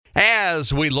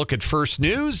As we look at First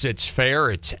News, it's fair,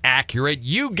 it's accurate.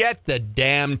 You get the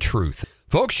damn truth.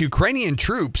 Folks, Ukrainian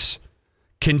troops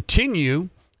continue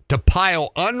to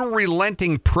pile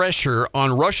unrelenting pressure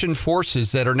on Russian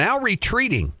forces that are now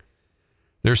retreating.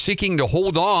 They're seeking to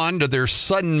hold on to their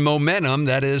sudden momentum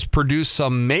that has produced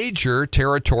some major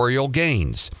territorial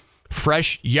gains.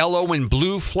 Fresh yellow and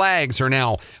blue flags are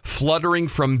now fluttering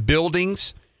from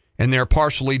buildings in their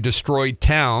partially destroyed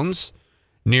towns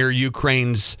near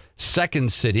Ukraine's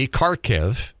second city,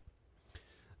 Kharkiv.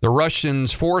 The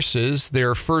Russians' forces,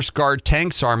 their First Guard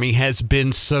Tanks Army, has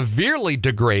been severely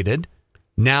degraded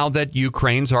now that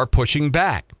Ukrainians are pushing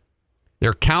back.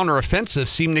 Their counteroffensive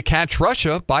seemed to catch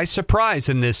Russia by surprise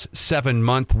in this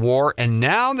 7-month war, and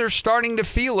now they're starting to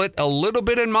feel it a little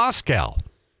bit in Moscow.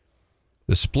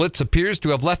 The splits appears to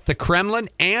have left the Kremlin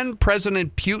and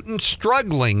President Putin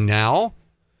struggling now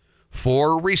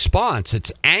for a response.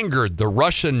 It's angered the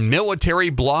Russian military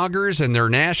bloggers and their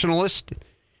nationalists,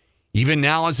 even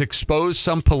now has exposed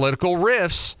some political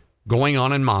rifts going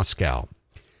on in Moscow.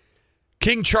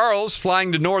 King Charles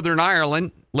flying to Northern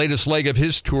Ireland, latest leg of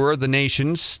his tour. The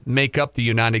nations make up the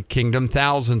United Kingdom.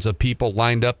 Thousands of people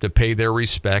lined up to pay their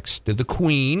respects to the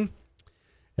Queen,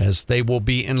 as they will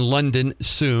be in London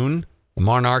soon. The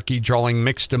monarchy drawing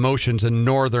mixed emotions in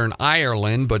Northern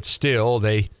Ireland, but still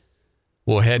they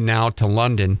will head now to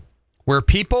London, where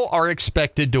people are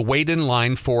expected to wait in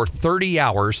line for 30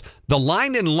 hours. The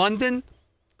line in London,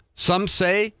 some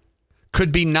say,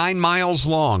 could be 9 miles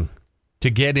long to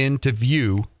get in to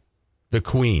view the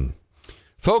Queen.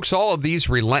 Folks, all of these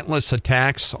relentless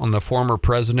attacks on the former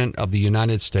president of the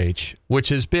United States, which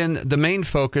has been the main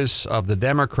focus of the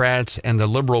Democrats and the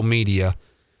liberal media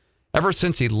ever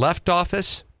since he left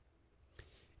office,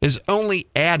 is only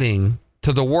adding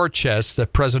to the war chest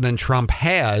that President Trump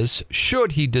has,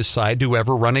 should he decide to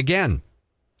ever run again.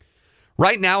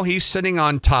 Right now, he's sitting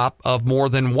on top of more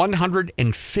than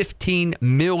 $115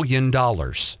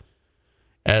 million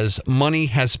as money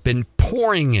has been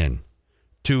pouring in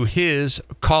to his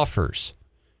coffers.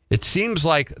 It seems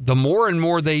like the more and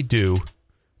more they do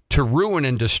to ruin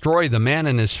and destroy the man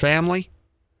and his family,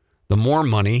 the more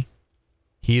money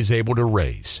he is able to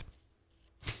raise.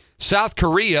 South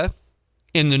Korea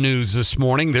in the news this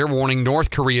morning. They're warning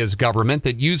North Korea's government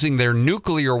that using their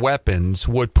nuclear weapons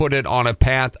would put it on a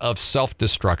path of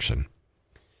self-destruction.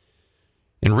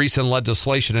 In recent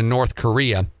legislation in North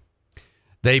Korea,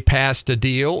 they passed a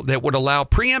deal that would allow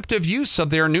preemptive use of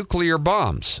their nuclear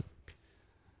bombs.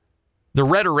 The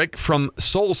rhetoric from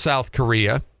Seoul, South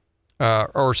Korea,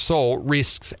 Seoul,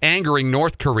 risks angering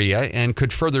North Korea and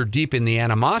could further deepen the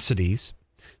animosities.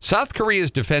 South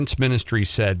Korea's defense ministry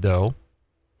said, though,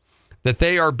 that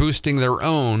they are boosting their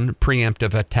own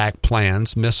preemptive attack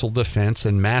plans, missile defense,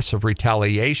 and massive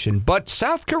retaliation. But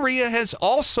South Korea has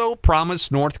also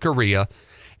promised North Korea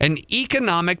an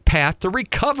economic path to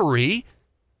recovery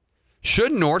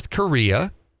should North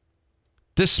Korea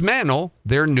dismantle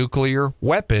their nuclear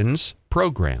weapons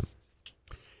program.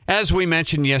 As we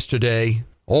mentioned yesterday,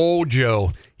 old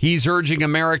Joe, he's urging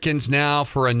Americans now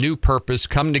for a new purpose,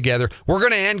 come together. We're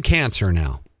going to end cancer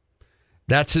now.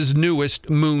 That's his newest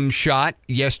moonshot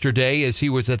yesterday as he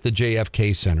was at the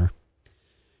JFK Center.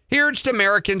 He urged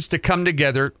Americans to come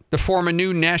together to form a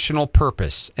new national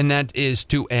purpose, and that is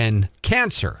to end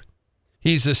cancer.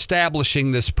 He's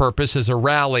establishing this purpose as a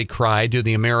rally cry to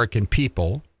the American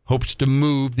people, hopes to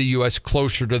move the U.S.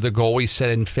 closer to the goal he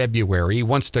set in February. He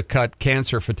wants to cut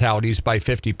cancer fatalities by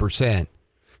 50%.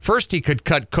 First, he could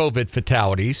cut COVID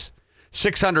fatalities.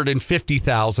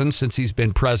 650,000 since he's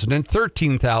been president,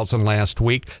 13,000 last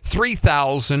week,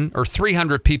 3,000 or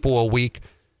 300 people a week,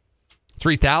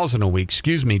 3,000 a week,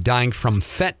 dying from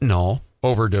fentanyl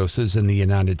overdoses in the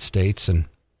United States. And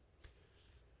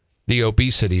the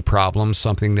obesity problem,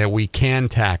 something that we can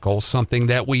tackle, something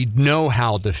that we know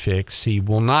how to fix. He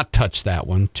will not touch that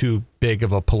one, too big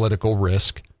of a political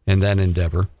risk in that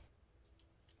endeavor.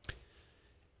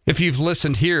 If you've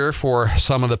listened here for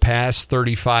some of the past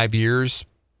 35 years,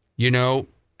 you know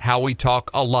how we talk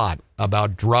a lot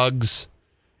about drugs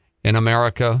in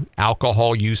America,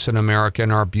 alcohol use in America,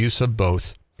 and our abuse of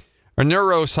both. A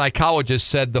neuropsychologist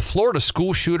said the Florida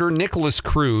school shooter, Nicholas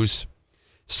Cruz,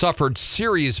 suffered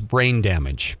serious brain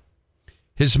damage.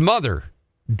 His mother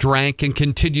drank and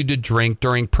continued to drink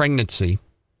during pregnancy,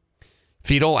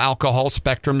 fetal alcohol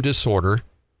spectrum disorder.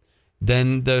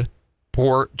 Then the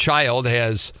poor child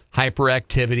has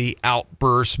hyperactivity,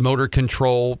 outbursts, motor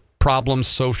control, problems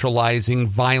socializing,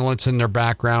 violence in their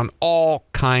background. All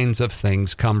kinds of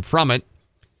things come from it.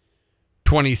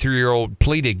 23-year-old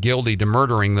pleaded guilty to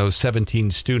murdering those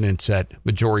 17 students at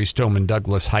Majority Stoneman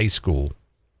Douglas High School.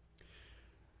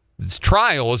 His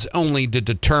trial is only to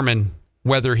determine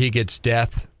whether he gets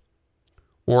death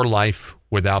or life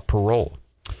without parole.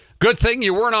 Good thing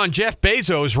you weren't on Jeff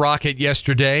Bezos' rocket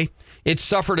yesterday. It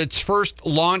suffered its first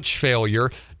launch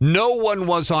failure. No one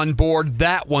was on board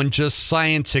that one, just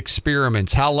science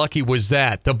experiments. How lucky was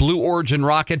that? The Blue Origin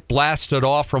rocket blasted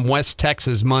off from West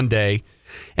Texas Monday,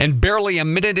 and barely a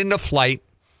minute into flight,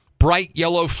 bright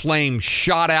yellow flame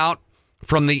shot out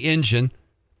from the engine.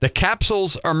 The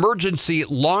capsule's emergency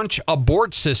launch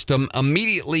abort system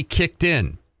immediately kicked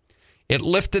in. It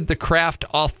lifted the craft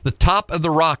off the top of the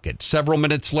rocket. Several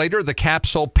minutes later, the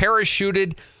capsule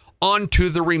parachuted onto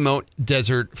the remote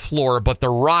desert floor, but the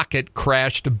rocket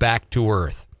crashed back to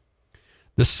Earth.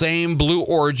 The same Blue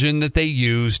Origin that they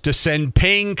used to send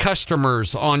paying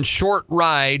customers on short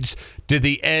rides to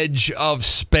the edge of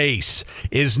space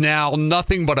is now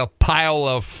nothing but a pile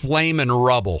of flame and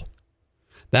rubble.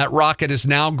 That rocket is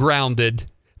now grounded,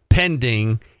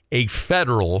 pending a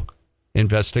federal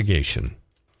investigation.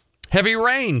 Heavy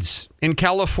rains in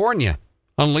California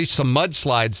unleashed some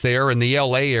mudslides there in the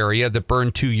L.A. area that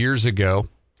burned 2 years ago.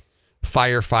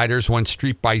 Firefighters went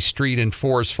street by street in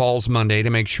Forest Falls Monday to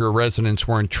make sure residents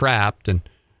weren't trapped and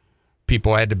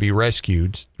people had to be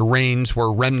rescued. The rains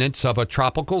were remnants of a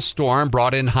tropical storm,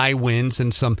 brought in high winds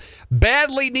and some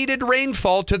badly needed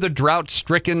rainfall to the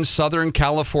drought-stricken Southern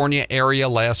California area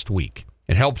last week.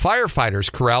 It helped firefighters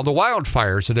corral the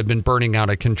wildfires that had been burning out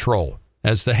of control.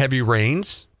 As the heavy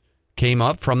rains came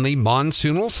up from the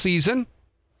monsoonal season,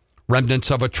 remnants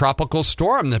of a tropical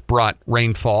storm that brought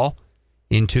rainfall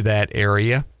into that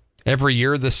area. Every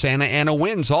year, the Santa Ana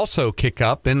winds also kick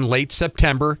up in late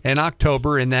September and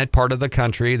October in that part of the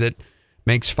country that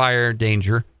makes fire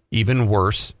danger even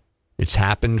worse. It's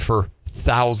happened for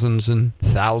thousands and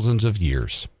thousands of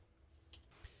years.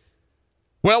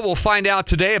 Well, we'll find out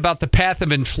today about the path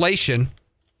of inflation,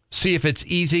 see if it's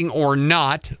easing or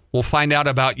not. We'll find out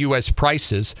about U.S.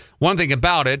 prices. One thing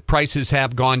about it, prices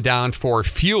have gone down for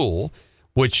fuel,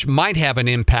 which might have an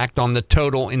impact on the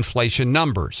total inflation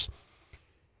numbers.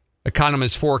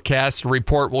 Economists forecast the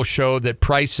report will show that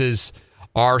prices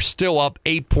are still up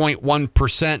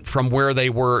 8.1% from where they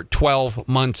were 12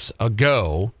 months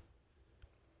ago.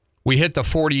 We hit the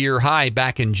 40-year high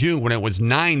back in June when it was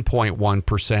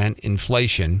 9.1%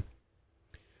 inflation.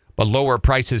 But lower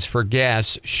prices for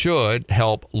gas should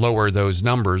help lower those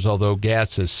numbers, although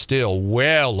gas is still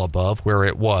well above where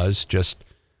it was just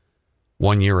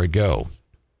 1 year ago.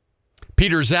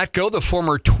 Peter Zatko, the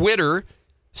former Twitter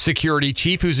security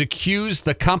chief who's accused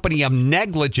the company of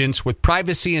negligence with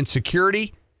privacy and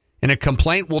security in a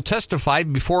complaint, will testify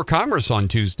before Congress on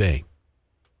Tuesday.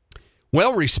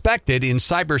 Well respected in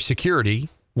cybersecurity,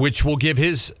 which will give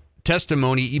his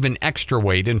testimony even extra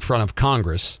weight in front of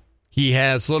Congress. He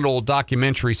has little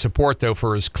documentary support, though,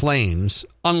 for his claims,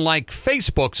 unlike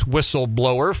Facebook's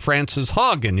whistleblower, Frances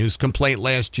Haugen, whose complaint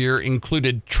last year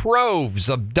included troves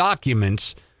of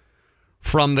documents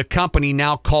from the company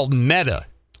now called Meta.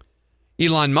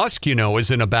 Elon Musk,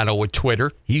 is in a battle with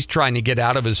Twitter. He's trying to get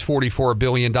out of his $44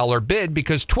 billion bid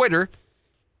because Twitter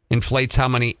inflates how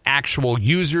many actual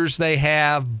users they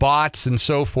have, bots, and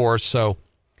so forth. So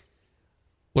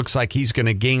looks like he's going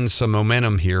to gain some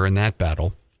momentum here in that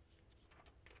battle.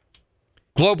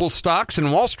 Global stocks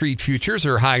and Wall Street futures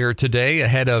are higher today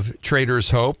ahead of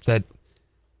traders' hope that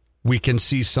we can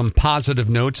see some positive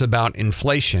notes about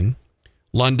inflation.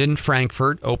 London,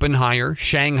 Frankfurt, open higher.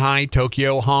 Shanghai,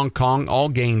 Tokyo, Hong Kong, all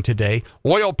gained today.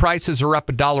 Oil prices are up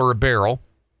 $1 a barrel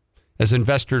as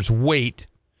investors wait.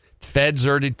 Feds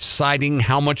are deciding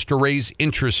how much to raise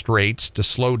interest rates to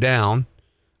slow down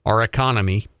our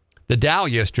economy. The Dow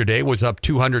yesterday was up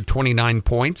 229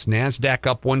 points. NASDAQ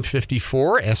up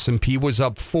 154. S&P was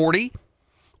up 40.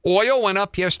 Oil went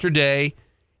up yesterday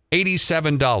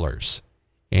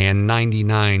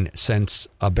 $87.99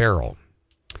 a barrel.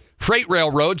 Freight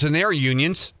railroads and their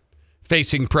unions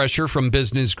facing pressure from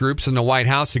business groups in the White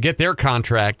House to get their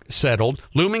contract settled.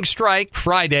 Looming strike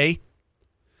Friday.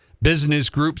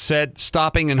 Business groups said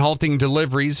stopping and halting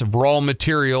deliveries of raw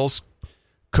materials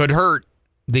could hurt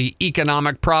the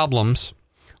economic problems.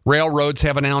 Railroads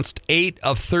have announced 8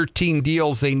 of 13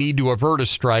 deals they need to avert a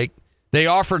strike. They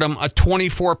offered them a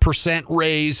 24%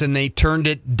 raise and they turned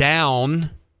it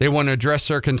down. They want to address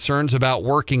their concerns about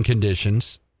working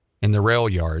conditions in the rail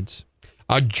yards.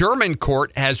 A German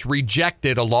court has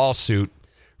rejected a lawsuit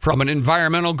from an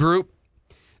environmental group.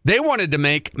 They wanted to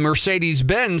make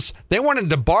Mercedes-Benz, they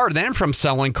wanted to bar them from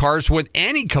selling cars with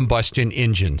any combustion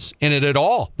engines in it at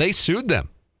all. They sued them.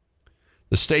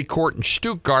 The state court in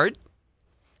Stuttgart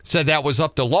said that was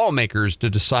up to lawmakers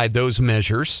to decide those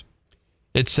measures.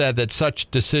 It said that such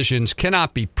decisions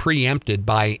cannot be preempted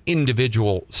by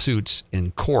individual suits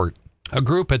in court. A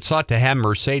group had sought to have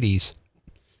Mercedes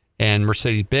and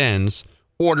Mercedes-Benz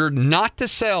ordered not to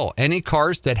sell any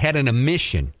cars that had an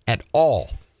emission at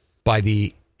all by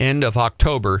the end of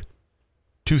October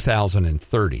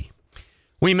 2030.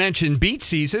 We mentioned beet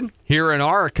season here in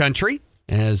our country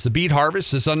as the beet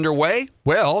harvest is underway.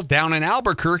 Well, down in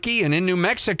Albuquerque and in New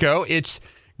Mexico, it's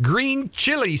green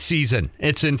chili season.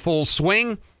 It's in full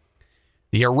swing.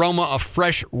 The aroma of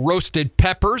fresh roasted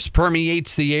peppers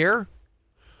permeates the air.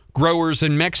 Growers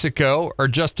in Mexico are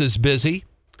just as busy.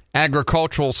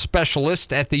 Agricultural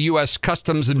specialists at the U.S.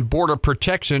 Customs and Border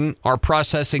Protection are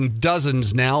processing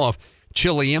dozens now of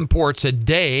chili imports a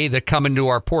day that come into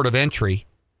our port of entry.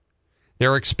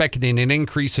 They're expecting an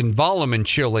increase in volume in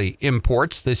chili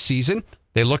imports this season.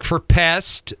 They look for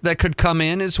pests that could come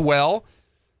in as well,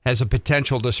 has a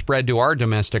potential to spread to our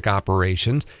domestic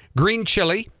operations. Green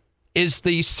chili is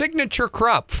the signature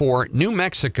crop for New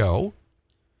Mexico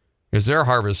as their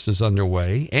harvest is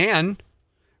underway. And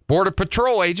Border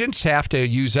Patrol agents have to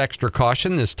use extra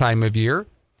caution this time of year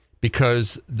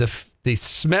because the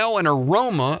smell and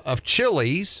aroma of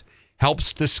chilies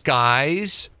helps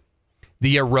disguise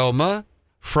the aroma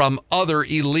from other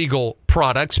illegal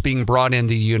products being brought into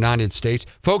the United States.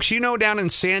 Folks, you know down in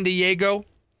San Diego,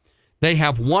 they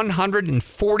have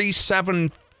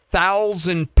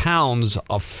 147,000 pounds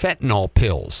of fentanyl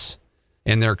pills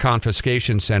in their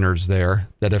confiscation centers there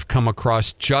that have come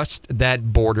across just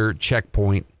that border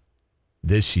checkpoint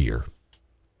this year.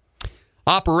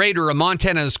 Operator of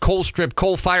Montana's Colstrip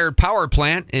coal-fired power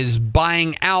plant is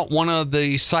buying out one of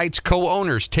the site's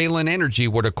co-owners. Talon Energy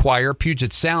would acquire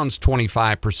Puget Sound's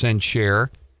 25% share.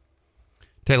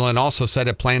 Talon also said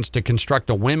it plans to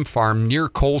construct a wind farm near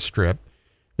Colstrip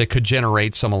that could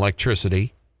generate some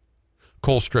electricity.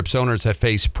 Colstrip's owners have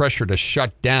faced pressure to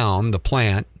shut down the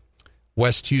plant.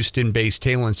 West Houston-based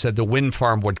Talon said the wind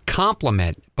farm would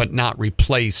complement but not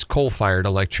replace coal-fired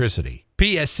electricity.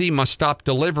 PSC must stop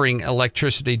delivering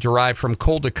electricity derived from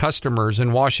coal to customers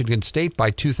in Washington state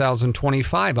by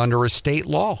 2025 under a state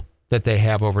law that they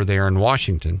have over there in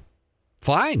Washington.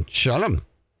 Fine, shut them.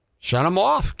 Shut them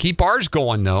off. Keep ours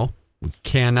going, though. We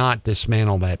cannot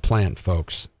dismantle that plant,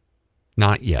 folks.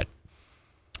 Not yet.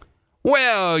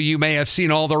 Well, you may have seen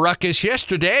all the ruckus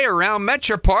yesterday around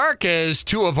Metro Park as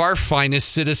two of our finest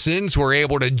citizens were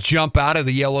able to jump out of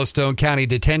the Yellowstone County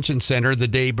Detention Center the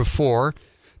day before,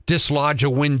 dislodge a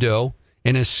window,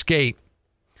 and escape.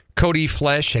 Cody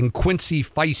Flesh and Quincy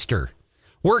Feister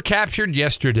were captured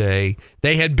yesterday.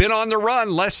 They had been on the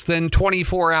run less than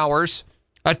 24 hours.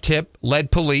 A tip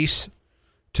led police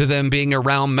to them being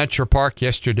around Metro Park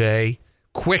yesterday.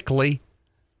 Quickly,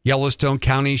 Yellowstone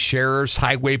County Sheriff's,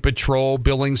 Highway Patrol,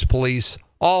 Billings Police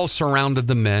all surrounded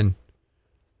the men.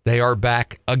 They are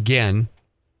back again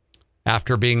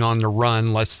after being on the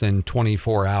run less than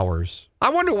 24 hours. I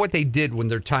wonder what they did when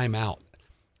their time out.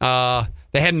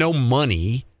 They had no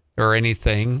money or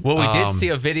anything. Well, we did see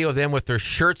a video of them with their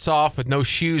shirts off with no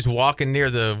shoes walking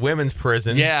near the women's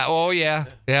prison. Yeah. Oh, yeah.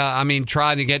 Yeah. I mean,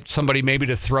 trying to get somebody maybe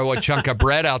to throw a chunk of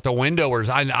bread out the window. Or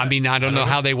I don't know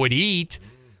how they would eat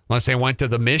unless they went to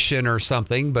the mission or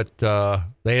something. But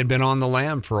they had been on the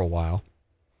lam for a while.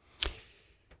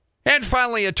 And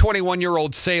finally, a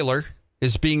 21-year-old sailor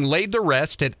is being laid to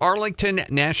rest at Arlington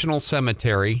National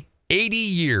Cemetery 80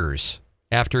 years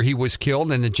after he was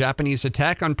killed in the Japanese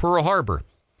attack on Pearl Harbor.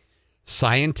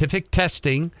 Scientific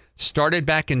testing started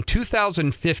back in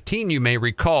 2015, you may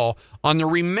recall, on the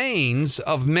remains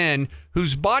of men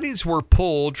whose bodies were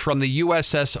pulled from the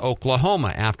USS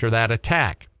Oklahoma after that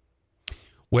attack.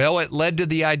 Well, it led to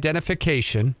the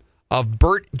identification of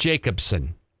Bert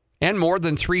Jacobson and more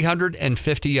than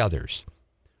 350 others.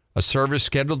 A service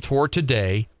scheduled for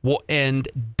today will end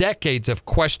decades of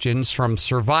questions from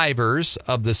survivors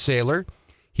of the sailor.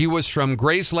 He was from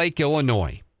Grays Lake,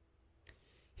 Illinois.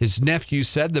 His nephew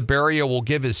said the burial will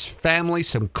give his family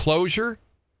some closure,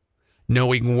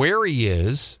 knowing where he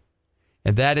is,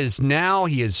 and that is now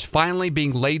he is finally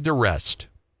being laid to rest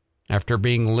after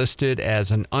being listed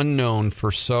as an unknown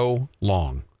for so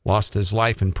long. Lost his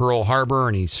life in Pearl Harbor,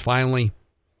 and he's finally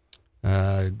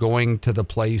going to the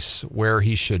place where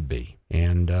he should be.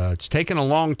 And it's taken a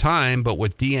long time, but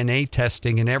with DNA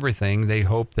testing and everything, they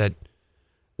hope that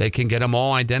they can get them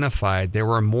all identified. There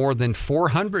were more than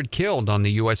 400 killed on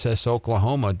the USS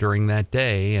Oklahoma during that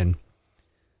day, and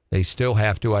they still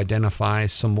have to identify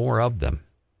some more of them.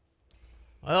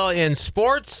 Well, in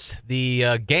sports,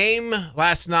 the game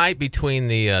last night between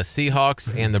the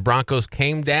Seahawks and the Broncos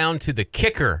came down to the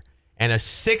kicker. and a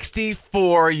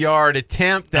 64-yard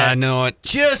attempt that I know it.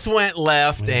 just went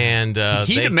left. And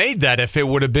He'd have made that if it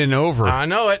would have been over. I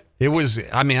know it. It was,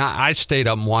 I stayed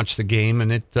up and watched the game,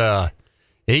 and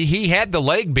he had the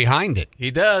leg behind it. He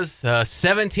does.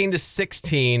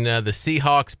 17-16, the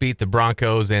Seahawks beat the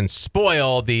Broncos and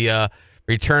spoil the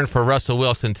return for Russell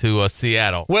Wilson to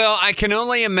Seattle. Well, I can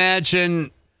only imagine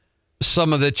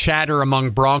some of the chatter among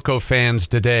Bronco fans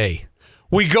today.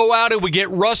 We go out and we get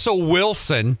Russell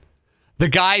Wilson, the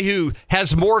guy who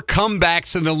has more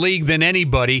comebacks in the league than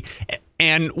anybody,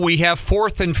 and we have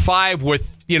 4th and 5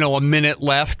 with, a minute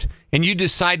left, and you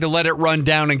decide to let it run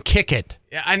down and kick it.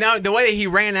 Yeah, I know. The way he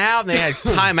ran out and they had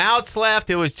timeouts left,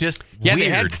 it was just weird. They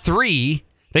had 3.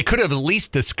 They could have at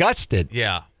least discussed it.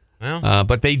 Yeah. Well.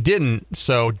 But they didn't.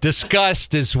 So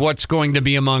disgust is what's going to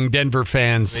be among Denver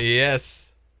fans.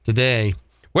 Yes. Today.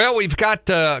 Well, we've got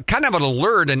kind of an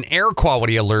alert, an air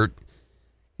quality alert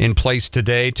in place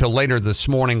today till later this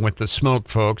morning with the smoke,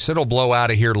 folks. It'll blow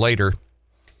out of here later.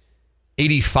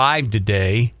 85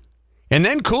 today. And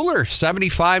then cooler,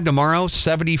 75 tomorrow,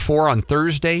 74 on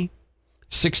Thursday,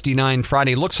 69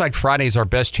 Friday. Looks like Friday's our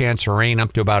best chance of rain,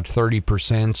 up to about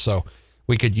 30%, so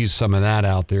we could use some of that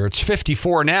out there. It's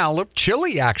 54 now. Look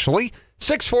chilly, actually.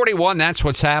 6:41, that's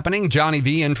what's happening. Johnny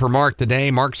V in for Mark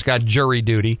today. Mark's got jury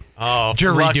duty. Oh,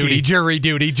 jury lucky.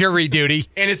 duty.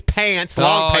 In his pants,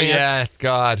 long pants. Yeah,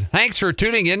 God. Thanks for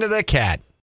tuning into The Cat.